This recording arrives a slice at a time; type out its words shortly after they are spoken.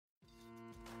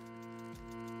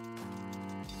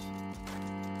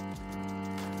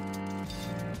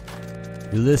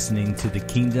You're listening to the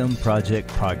Kingdom Project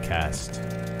Podcast.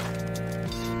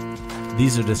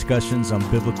 These are discussions on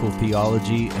biblical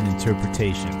theology and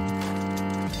interpretation.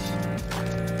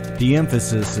 The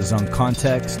emphasis is on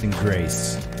context and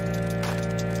grace.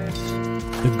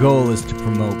 The goal is to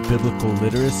promote biblical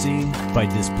literacy by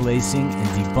displacing and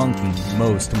debunking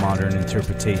most modern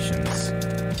interpretations.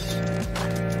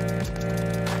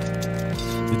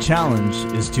 The challenge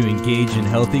is to engage in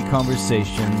healthy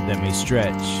conversation that may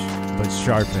stretch but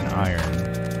sharpen iron.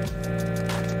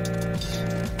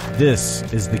 This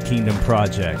is the Kingdom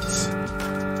Project,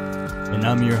 and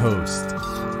I'm your host,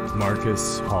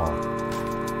 Marcus Hall.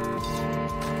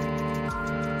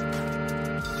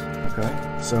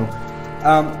 Okay, so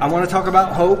I want to talk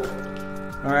about hope.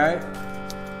 All right,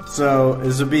 so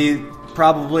this will be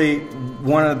probably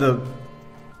one of the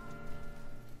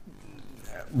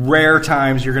rare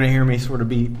times you're going to hear me sort of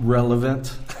be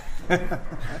relevant.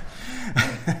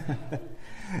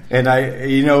 And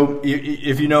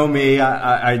if you know me,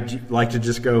 I like to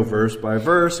just go verse by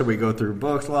verse. So we go through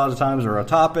books a lot of times or a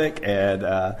topic, and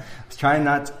I'm trying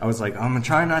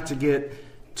not to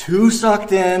get too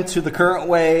sucked into the current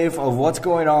wave of what's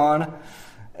going on.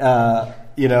 So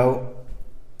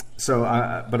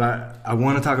I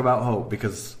want to talk about hope,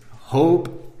 because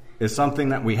hope is something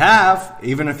that we have.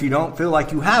 Even if you don't feel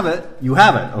like you have it,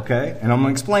 okay? And I'm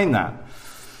going to explain that.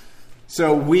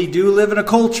 So we do live in a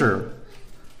culture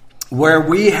where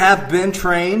we have been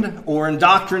trained or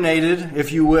indoctrinated,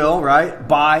 if you will, right,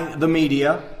 by the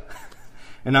media.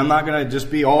 And I'm not going to just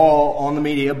be all on the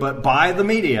media, but by the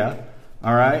media,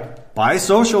 all right, by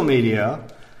social media,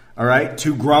 all right,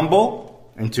 to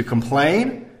grumble and to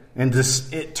complain and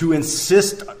to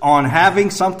insist on having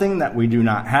something that we do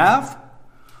not have,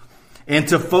 and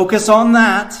to focus on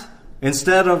that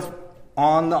instead of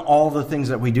on all the things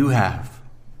that we do have.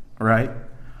 Right?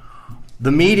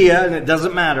 The media, and it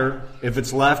doesn't matter if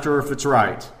it's left or if it's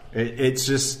right. It's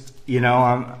just,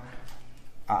 I'm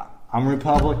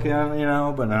Republican,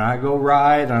 but then I go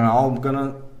right, and I'm going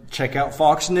to check out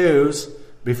Fox News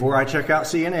before I check out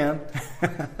CNN.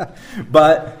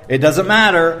 But it doesn't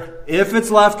matter if it's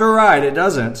left or right. It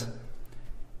doesn't.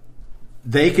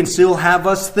 They can still have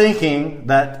us thinking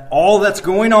that all that's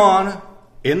going on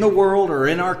in the world or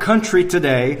in our country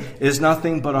today is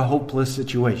nothing but a hopeless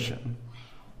situation.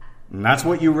 And that's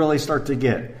what you really start to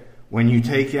get when you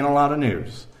take in a lot of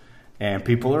news. And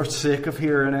people are sick of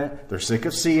hearing it. They're sick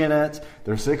of seeing it.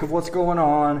 They're sick of what's going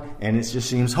on. And it just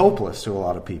seems hopeless to a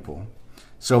lot of people.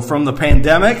 So from the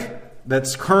pandemic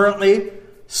that's currently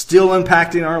still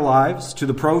impacting our lives, to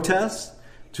the protests,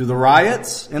 to the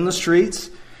riots in the streets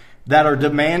that are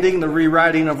demanding the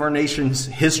rewriting of our nation's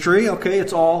history. Okay,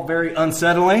 it's all very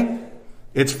unsettling.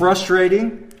 It's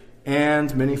frustrating,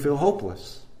 and many feel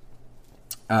hopeless.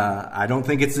 I don't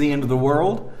think it's the end of the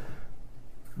world,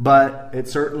 but it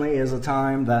certainly is a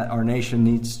time that our nation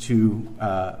needs to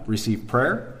receive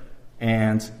prayer,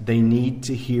 and they need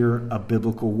to hear a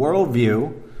biblical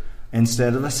worldview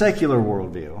instead of a secular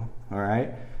worldview. All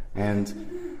right,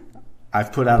 and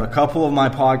I've put out a couple of my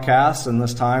podcasts in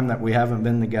this time that we haven't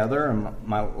been together, and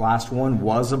my last one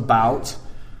was about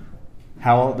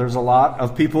how there's a lot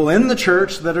of people in the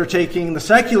church that are taking the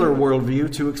secular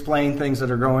worldview to explain things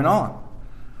that are going on.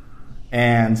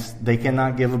 And they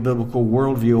cannot give a biblical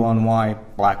worldview on why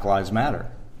Black Lives Matter.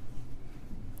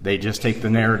 They just take the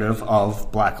narrative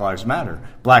of Black Lives Matter.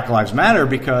 Black Lives Matter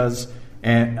because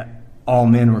all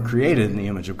men were created in the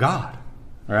image of God,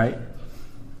 right?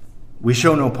 We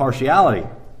show no partiality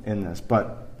in this,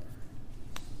 but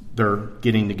they're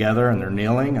getting together and they're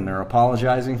kneeling and they're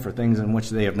apologizing for things in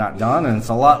which they have not done. And it's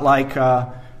a lot like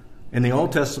in the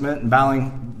Old Testament,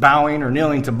 bowing or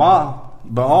kneeling to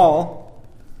Baal.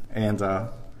 And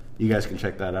you guys can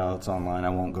check that out. It's online. I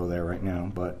won't go there right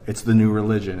now. But it's the new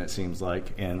religion, it seems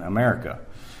like, in America.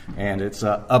 And it's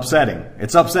upsetting.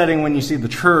 It's upsetting when you see the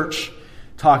church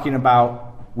talking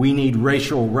about we need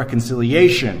racial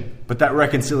reconciliation. But that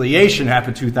reconciliation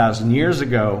happened 2,000 years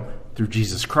ago through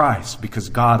Jesus Christ, because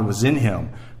God was in him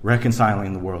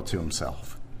reconciling the world to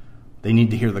himself. They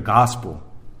need to hear the gospel.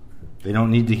 They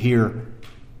don't need to hear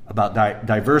about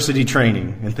diversity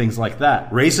training and things like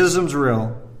that. Racism's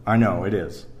real. I know it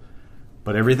is.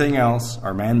 But everything else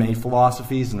are man-made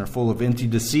philosophies, and they're full of empty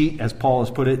deceit, as Paul has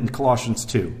put it in Colossians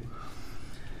 2.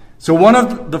 So one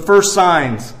of the first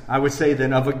signs, I would say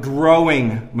then, of a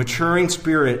growing, maturing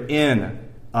spirit in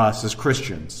us as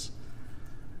Christians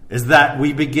is that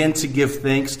we begin to give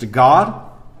thanks to God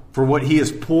for what he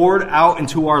has poured out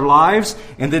into our lives,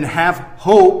 and then have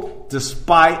hope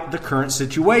despite the current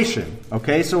situation.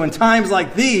 Okay, so in times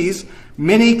like these,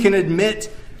 many can admit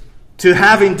to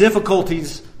having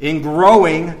difficulties in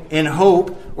growing in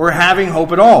hope or having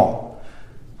hope at all.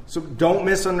 So don't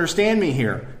misunderstand me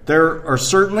here. There are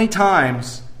certainly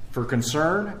times for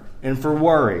concern and for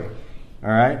worry. All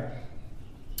right?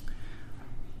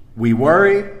 We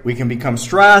worry, we can become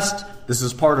stressed. This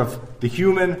is part of the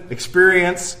human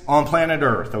experience on planet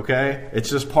Earth, okay? It's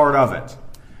just part of it.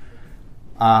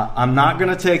 I'm not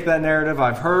going to take that narrative.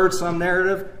 I've heard some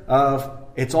narrative of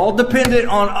it's all dependent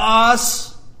on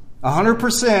us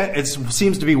 100%. It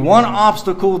seems to be one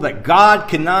obstacle that God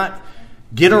cannot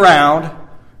get around,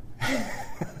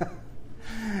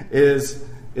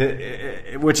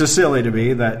 which is silly to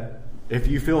me, that if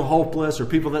you feel hopeless or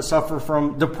people that suffer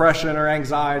from depression or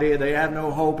anxiety, they have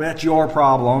no hope, that's your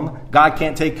problem. God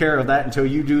can't take care of that until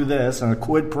you do this, and a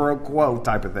quid pro quo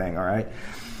type of thing, all right?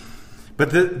 But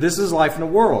this is life in the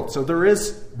world. So there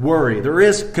is worry, there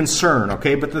is concern,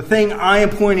 okay? But the thing I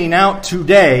am pointing out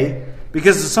today,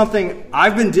 because it's something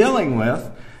I've been dealing with,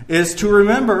 is to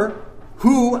remember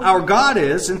who our God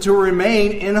is and to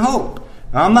remain in hope.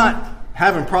 Now, I'm not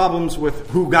having problems with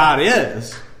who God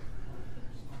is,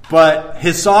 but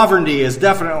His sovereignty is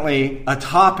definitely a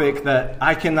topic that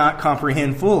I cannot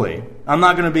comprehend fully. I'm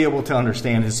not going to be able to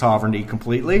understand His sovereignty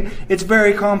completely. It's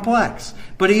very complex.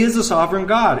 But He is a sovereign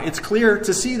God. It's clear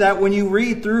to see that when you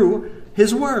read through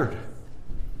His Word.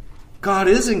 God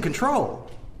is in control.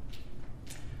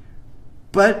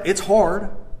 But it's hard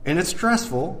and it's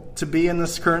stressful to be in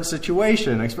this current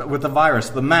situation with the virus,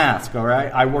 the mask, all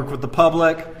right? I work with the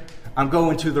public. I'm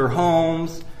going to their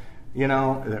homes. You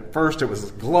know, at first it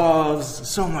was gloves,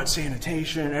 so much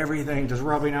sanitation, everything, just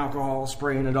rubbing alcohol,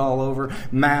 spraying it all over,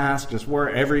 mask, just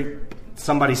wear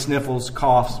somebody sniffles,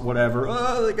 coughs, whatever.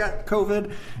 Oh, they got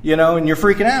COVID, you know, and you're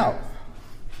freaking out.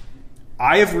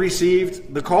 I have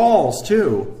received the calls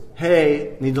too.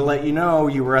 Hey, need to let you know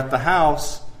you were at the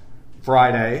house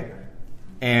Friday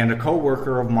and a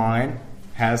coworker of mine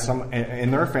has some in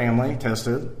their family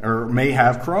tested or may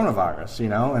have coronavirus, you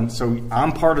know, and so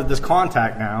I'm part of this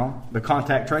contact now, the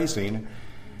contact tracing,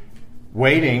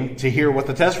 waiting to hear what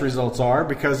the test results are,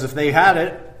 because if they had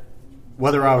it,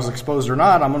 whether I was exposed or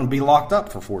not, I'm going to be locked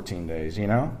up for 14 days, you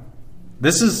know.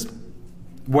 This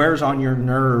wears on your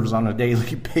nerves on a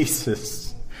daily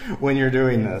basis when you're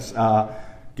doing this.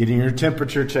 Getting your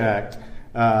temperature checked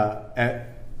at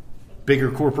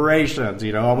bigger corporations,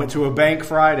 you know. I went to a bank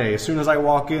Friday. As soon as I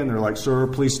walk in, they're like, "Sir,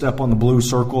 please step on the blue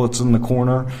circle. It's in the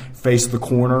corner. Face the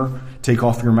corner. Take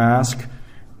off your mask."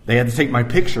 They had to take my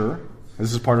picture.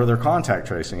 This is part of their contact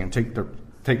tracing. And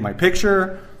take my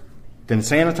picture, then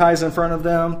sanitize in front of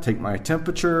them, take my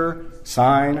temperature,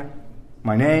 sign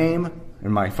my name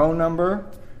and my phone number.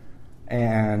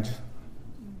 And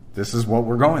this is what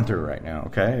we're going through right now,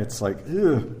 okay? It's like,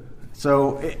 ugh.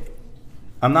 So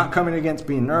I'm not coming against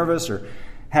being nervous or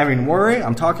having worry.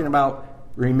 I'm talking about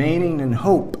remaining in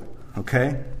hope,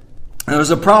 okay? There's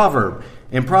a proverb.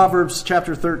 In Proverbs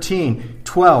chapter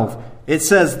 13:12, it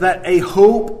says that a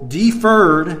hope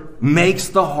deferred makes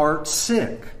the heart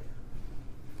sick,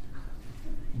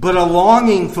 but a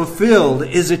longing fulfilled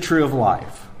is a tree of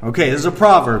life. Okay, this is a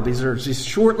proverb. These are these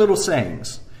short little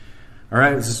sayings. All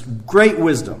right, this is great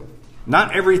wisdom.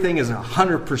 Not everything is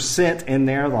 100% in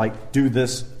there, like do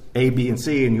this A, B, and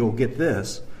C, and you'll get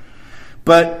this.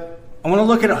 But I want to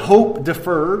look at a hope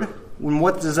deferred. And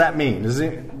what does that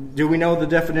mean? Do we know the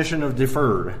definition of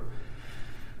deferred?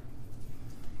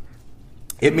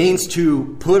 It means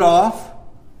to put off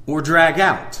or drag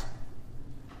out.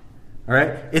 All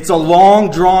right? It's a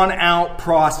long, drawn-out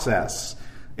process.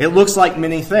 It looks like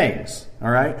many things.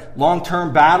 All right?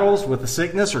 Long-term battles with a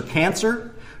sickness or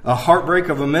cancer, a heartbreak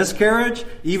of a miscarriage,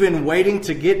 even waiting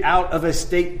to get out of a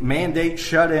state mandate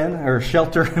shut-in or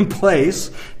shelter in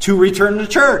place to return to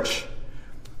church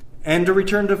and to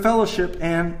return to fellowship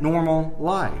and normal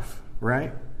life,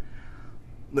 right?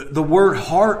 The word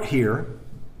heart here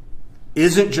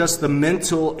isn't just the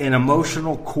mental and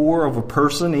emotional core of a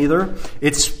person either.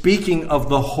 It's speaking of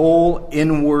the whole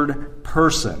inward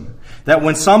person. That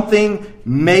when something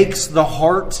makes the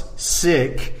heart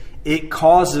sick, it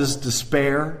causes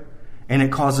despair and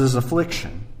it causes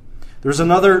affliction. There's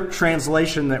another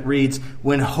translation that reads,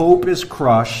 when hope is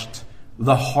crushed,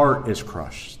 the heart is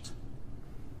crushed.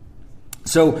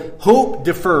 So hope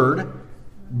deferred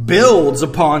builds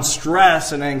upon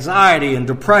stress and anxiety and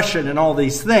depression and all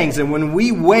these things. And when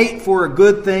we wait for a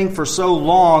good thing for so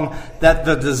long that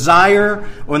the desire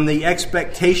and the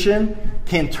expectation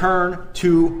can turn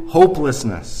to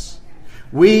hopelessness,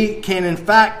 we can, in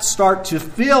fact, start to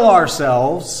feel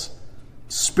ourselves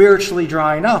spiritually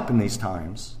drying up in these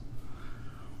times.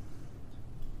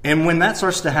 And when that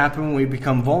starts to happen, we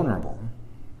become vulnerable.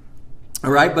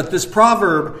 All right, but this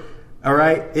proverb, all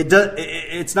right,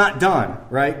 it's not done,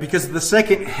 right? Because the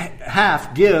second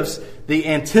half gives the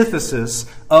antithesis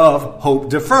of hope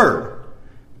deferred.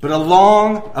 But a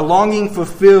longing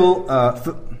fulfilled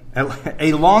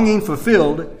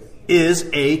is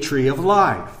a tree of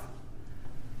life.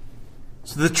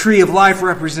 So the tree of life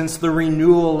represents the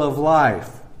renewal of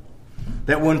life.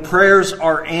 That when prayers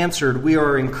are answered, we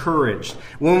are encouraged.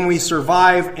 When we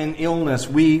survive an illness,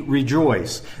 we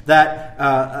rejoice. That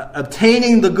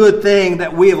obtaining the good thing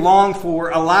that we have longed for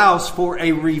allows for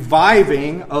a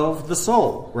reviving of the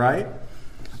soul, right?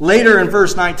 Later in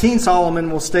verse 19,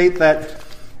 Solomon will state that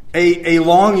a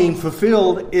longing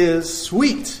fulfilled is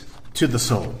sweet to the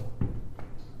soul.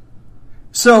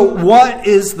 So what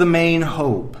is the main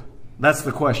hope? That's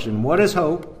the question. What is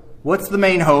hope? What's the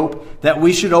main hope that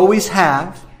we should always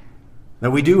have,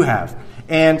 that we do have,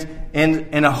 and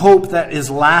a hope that is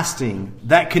lasting,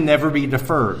 that can never be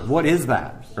deferred? What is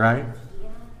that, right?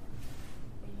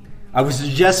 I would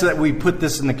suggest that we put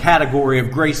this in the category of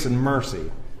grace and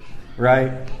mercy,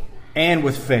 right? And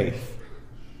with faith.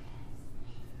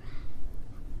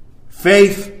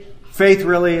 Faith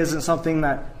really isn't something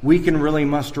that we can really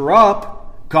muster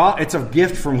up. It's a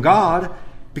gift from God.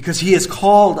 Because He has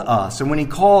called us. And when He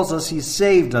calls us, He's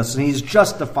saved us. And He's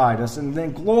justified us. And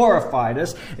then glorified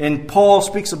us. And Paul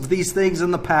speaks of these things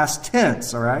in the past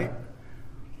tense. All right?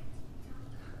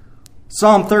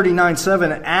 Psalm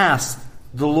 39:7 asks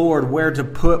the Lord where to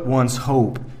put one's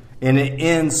hope. And it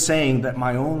ends saying that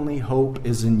my only hope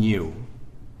is in you.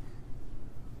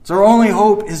 So our only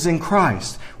hope is in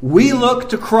Christ. We look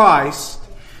to Christ.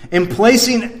 And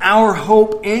placing our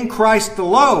hope in Christ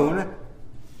alone,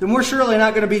 then we're surely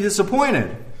not going to be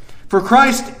disappointed. For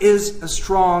Christ is a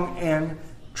strong and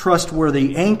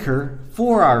trustworthy anchor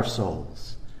for our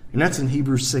souls. And that's in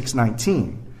Hebrews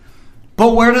 6:19.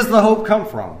 But where does the hope come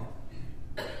from?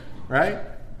 Right?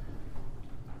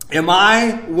 Am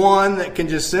I one that can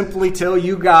just simply tell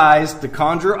you guys to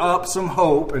conjure up some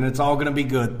hope and it's all going to be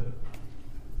good?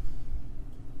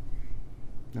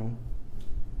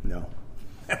 No.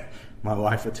 My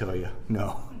wife will tell you,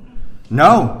 no.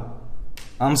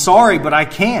 I'm sorry, but I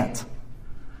can't.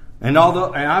 And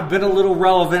I've been a little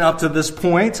relevant up to this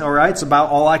point, all right? It's about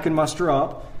all I can muster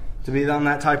up to be on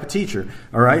that type of teacher,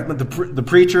 all right? But the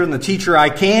preacher and the teacher I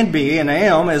can be and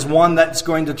am is one that's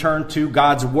going to turn to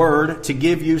God's Word to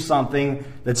give you something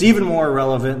that's even more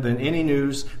relevant than any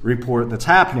news report that's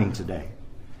happening today.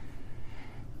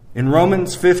 In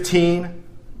Romans 15,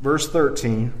 verse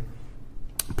 13,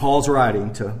 Paul's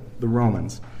writing to the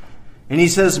Romans. And he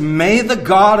says, may the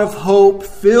God of hope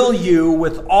fill you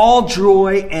with all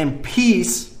joy and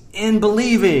peace in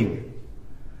believing,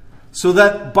 so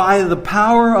that by the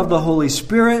power of the Holy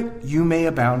Spirit you may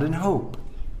abound in hope.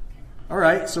 All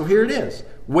right, so here it is.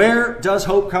 Where does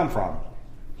hope come from?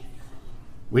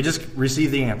 We just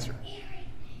received the answer.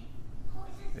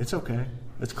 It's okay.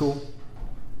 It's cool.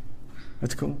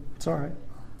 It's cool. It's all right.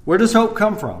 Where does hope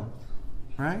come from?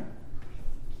 Right?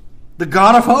 The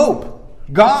God of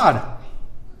hope. God.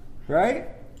 Right?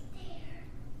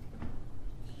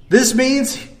 This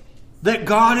means that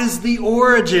God is the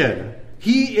origin.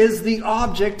 He is the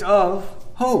object of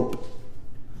hope.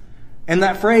 And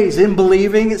that phrase, in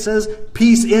believing, it says,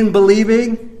 peace in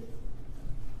believing.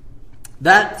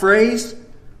 That phrase,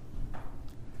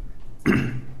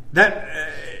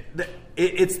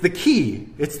 it's the key.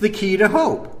 It's the key to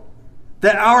hope.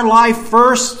 That our life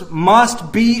first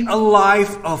must be a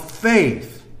life of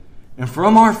faith. And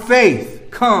from our faith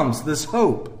comes this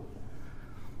hope.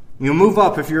 You'll move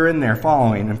up if you're in there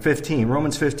following in 15.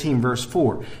 Romans 15 verse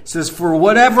 4. It says, for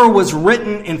whatever was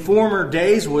written in former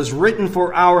days was written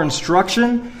for our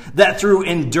instruction, that through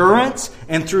endurance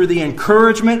and through the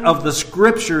encouragement of the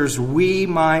Scriptures we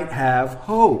might have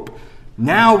hope.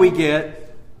 Now we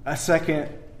get a second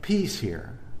piece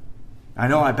here. I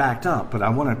know I backed up, but I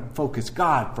want to focus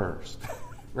God first.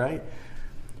 Right?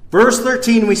 Verse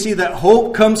 13, we see that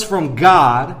hope comes from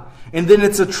God, and then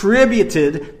it's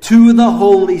attributed to the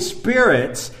Holy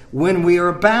Spirit when we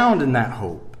are bound in that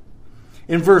hope.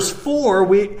 In verse 4,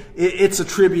 it's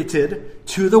attributed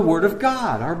to the Word of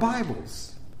God, our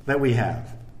Bibles that we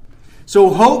have.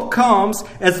 So hope comes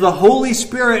as the Holy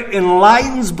Spirit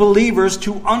enlightens believers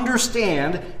to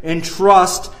understand and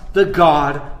trust the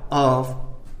God of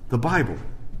the Bible.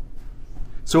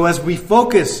 So as we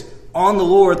focus on the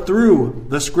Lord through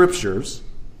the Scriptures,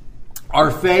 our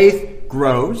faith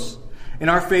grows, and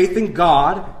our faith in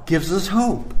God gives us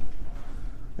hope.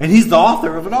 And He's the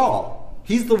author of it all.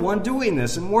 He's the one doing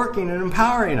this and working and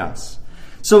empowering us.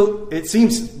 So it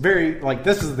seems very, like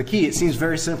this is the key, it seems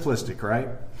very simplistic, right?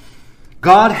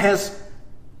 God has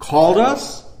called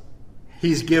us.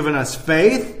 He's given us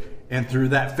faith. And through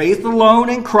that faith alone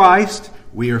in Christ,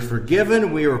 we are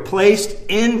forgiven. We are placed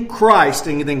in Christ.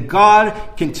 And then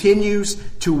God continues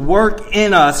to work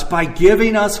in us by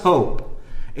giving us hope.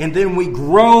 And then we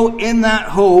grow in that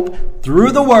hope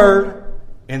through the Word,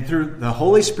 and through the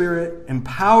Holy Spirit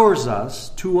empowers us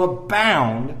to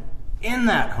abound in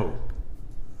that hope.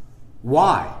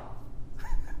 Why?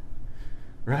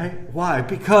 Right? Why?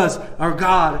 Because our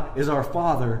God is our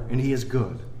Father and He is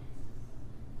good.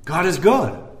 God is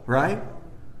good, right?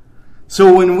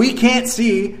 So when we can't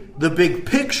see the big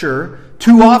picture,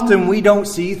 too often we don't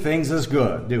see things as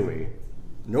good, do we?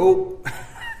 Nope.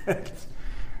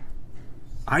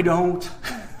 I don't.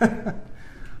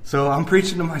 So I'm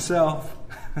preaching to myself.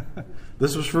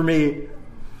 This was for me.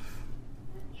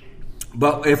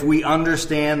 But if we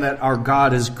understand that our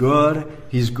God is good,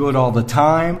 He's good all the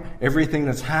time, everything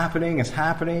that's happening is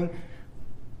happening.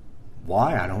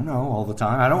 Why? I don't know all the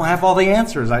time. I don't have all the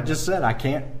answers. I just said I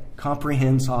can't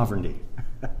comprehend sovereignty.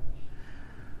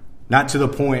 Not to the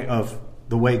point of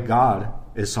the way God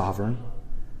is sovereign.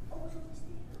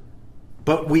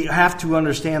 But we have to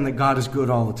understand that God is good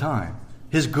all the time.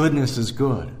 His goodness is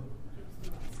good.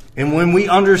 And when we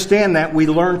understand that, we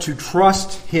learn to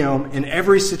trust Him in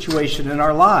every situation in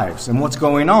our lives and what's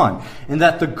going on. And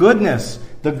that the goodness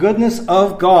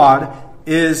of God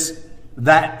is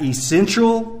that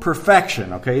essential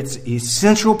perfection, okay? It's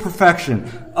essential perfection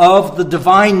of the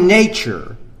divine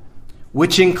nature,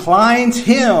 which inclines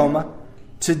Him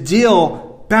to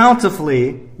deal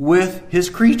bountifully with His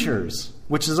creatures,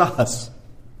 which is us.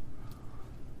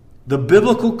 The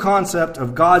biblical concept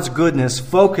of God's goodness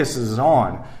focuses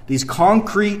on these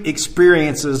concrete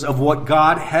experiences of what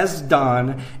God has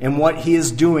done and what He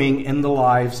is doing in the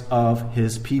lives of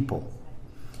His people.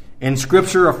 And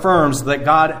Scripture affirms that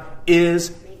God is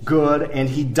good and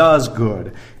He does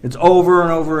good. It's over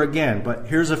and over again, but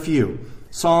here's a few.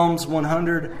 Psalms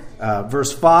 100,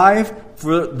 verse 5,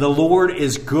 "For the Lord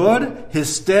is good,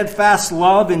 His steadfast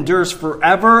love endures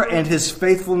forever, and His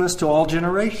faithfulness to all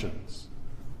generations."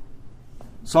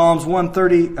 Psalms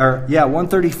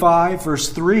 135, verse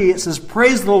 3, it says,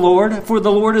 "Praise the Lord, for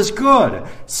the Lord is good.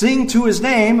 Sing to His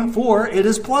name, for it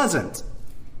is pleasant."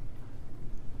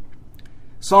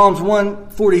 Psalms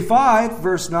 145,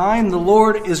 verse 9, "The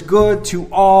Lord is good to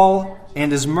all,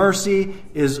 and His mercy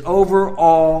is over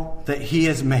all that He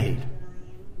has made."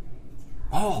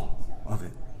 All of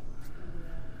it.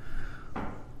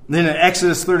 Then in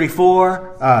Exodus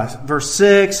 34, verse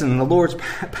 6, and the Lord's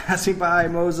passing by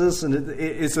Moses, and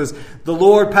it says, "The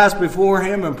Lord passed before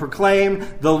him and proclaimed,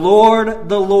 the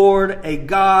Lord, a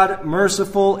God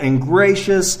merciful and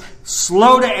gracious,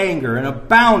 slow to anger and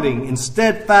abounding in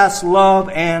steadfast love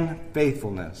and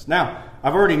faithfulness." Now,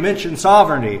 I've already mentioned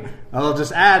sovereignty. I'll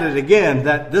just add it again,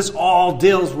 that this all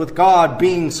deals with God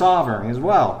being sovereign as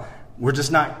well. We're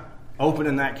just not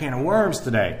opening that can of worms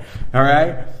today. All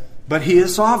right? But He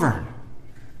is sovereign.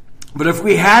 But if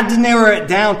we had to narrow it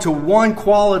down to one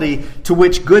quality to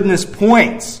which goodness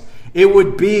points, it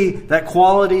would be that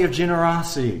quality of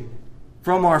generosity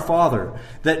from our Father.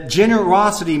 That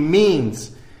generosity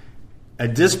means a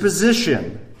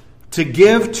disposition to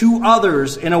give to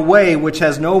others in a way which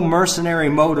has no mercenary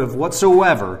motive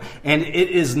whatsoever, and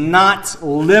it is not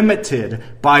limited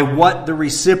by what the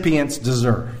recipients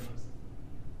deserve.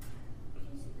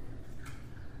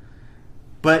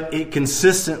 But it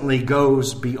consistently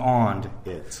goes beyond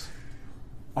it.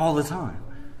 All the time.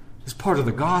 It's part of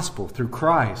the gospel through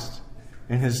Christ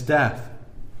and His death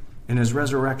and His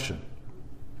resurrection.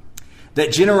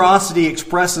 That generosity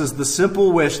expresses the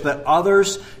simple wish that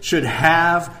others should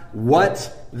have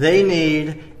what they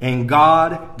need, and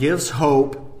God gives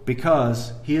hope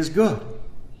because He is good.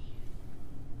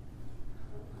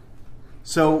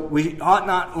 So we ought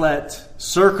not let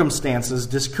circumstances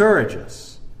discourage us.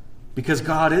 Because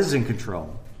God is in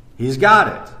control. He's got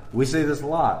it. We say this a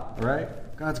lot, right?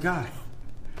 God's got it.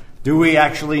 Do we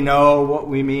actually know what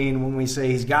we mean when we say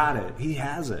He's got it? He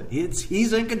has it.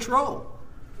 He's in control.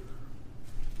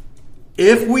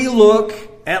 If we look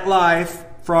at life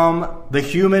from the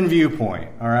human viewpoint,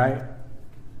 all right?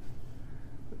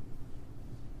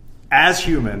 As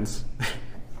humans,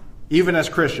 even as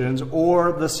Christians,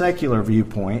 or the secular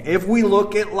viewpoint, if we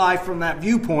look at life from that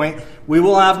viewpoint, we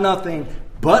will have nothing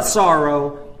but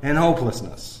sorrow and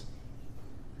hopelessness.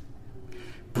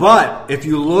 But if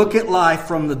you look at life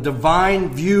from the divine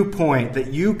viewpoint,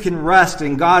 that you can rest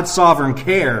in God's sovereign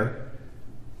care,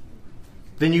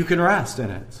 then you can rest in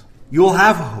it. You'll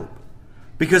have hope.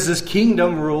 Because His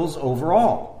kingdom rules over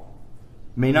all.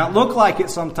 It may not look like it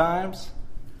sometimes,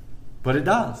 but it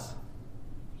does.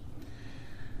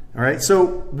 All right, so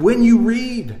when you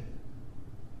read,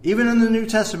 even in the New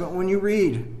Testament, when you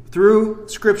read through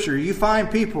Scripture, you find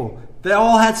people that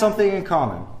all had something in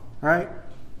common, right?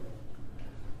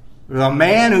 A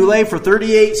man who lay for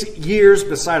 38 years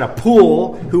beside a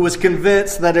pool who was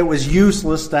convinced that it was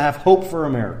useless to have hope for a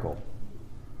miracle.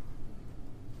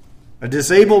 A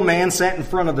disabled man sat in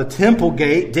front of the temple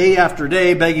gate day after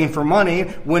day begging for money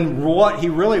when what he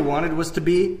really wanted was to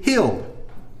be healed.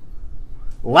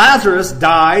 Lazarus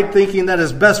died thinking that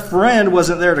his best friend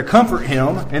wasn't there to comfort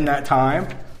him in that time.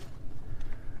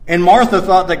 And Martha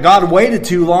thought that God waited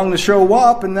too long to show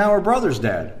up, and now her brother's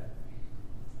dead.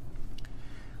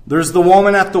 There's the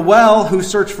woman at the well who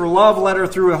searched for love, led her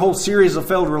through a whole series of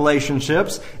failed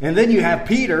relationships. And then you have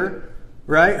Peter,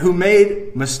 right, who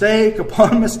made mistake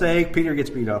upon mistake. Peter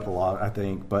gets beat up a lot, I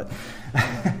think, but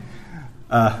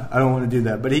I don't want to do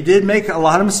that. But he did make a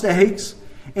lot of mistakes.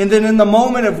 And then in the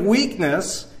moment of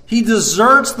weakness, he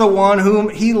deserts the one whom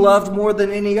he loved more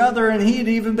than any other, and he had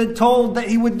even been told that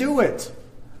he would do it.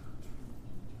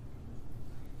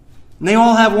 And they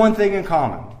all have one thing in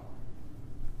common.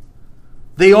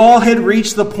 They all had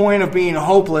reached the point of being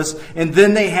hopeless, and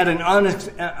then they had an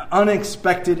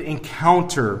unexpected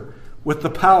encounter with the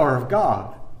power of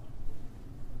God.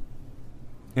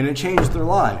 And it changed their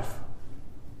life.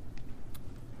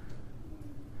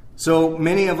 So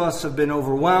many of us have been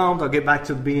overwhelmed. I'll get back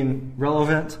to being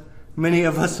relevant. Many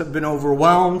of us have been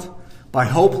overwhelmed by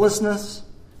hopelessness.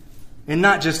 And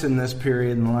not just in this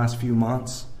period in the last few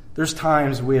months. There's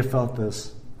times we have felt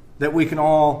this, that we can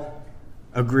all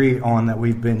agree on that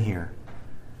we've been here.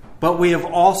 But we have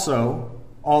also,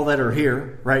 all that are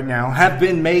here right now, have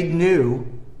been made new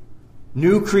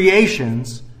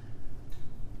creations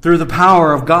through the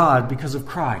power of God because of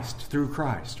Christ, through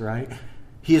Christ, right?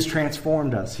 He has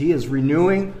transformed us. He is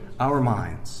renewing our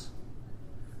minds.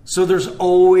 So there's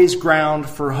always ground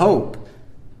for hope.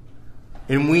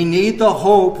 And we need the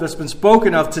hope that's been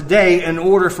spoken of today in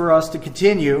order for us to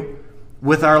continue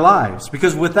with our lives.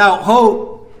 Because without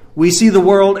hope, we see the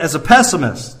world as a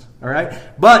pessimist. All right?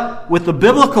 But with the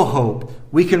biblical hope,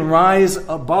 we can rise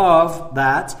above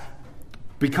that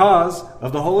because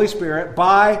of the Holy Spirit,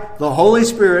 by the Holy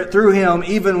Spirit, through Him,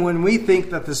 even when we think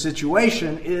that the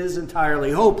situation is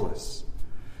entirely hopeless.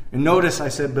 And notice I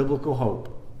said biblical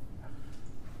hope.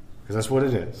 Because that's what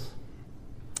it is.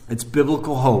 It's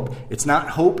biblical hope. It's not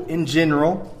hope in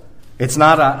general. It's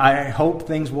not I hope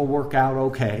things will work out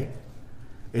okay.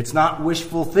 It's not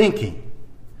wishful thinking.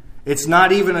 It's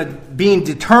not even being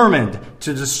determined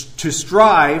to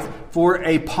strive for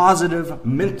a positive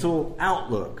mental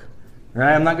outlook.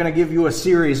 Right? I'm not going to give you a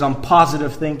series on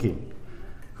positive thinking.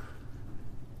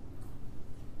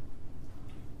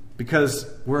 Because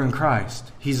we're in Christ.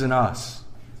 He's in us.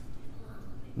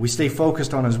 We stay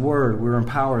focused on His Word. We're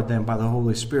empowered then by the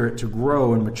Holy Spirit to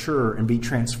grow and mature and be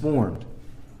transformed.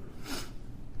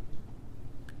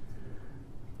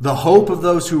 The hope of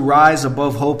those who rise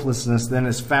above hopelessness then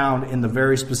is found in the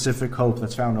very specific hope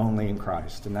that's found only in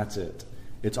Christ. And that's it.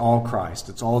 It's all Christ.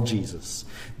 It's all Jesus.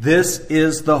 This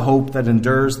is the hope that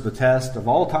endures the test of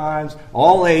all times,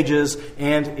 all ages,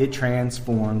 and it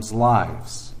transforms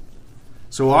lives.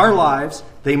 So our lives,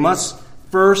 they must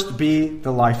first be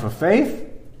the life of faith.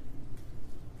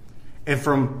 And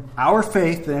from our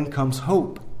faith then comes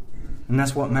hope. And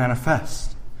that's what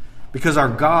manifests. Because our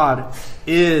God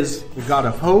is the God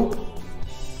of hope.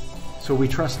 So we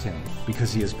trust Him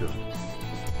because He is good.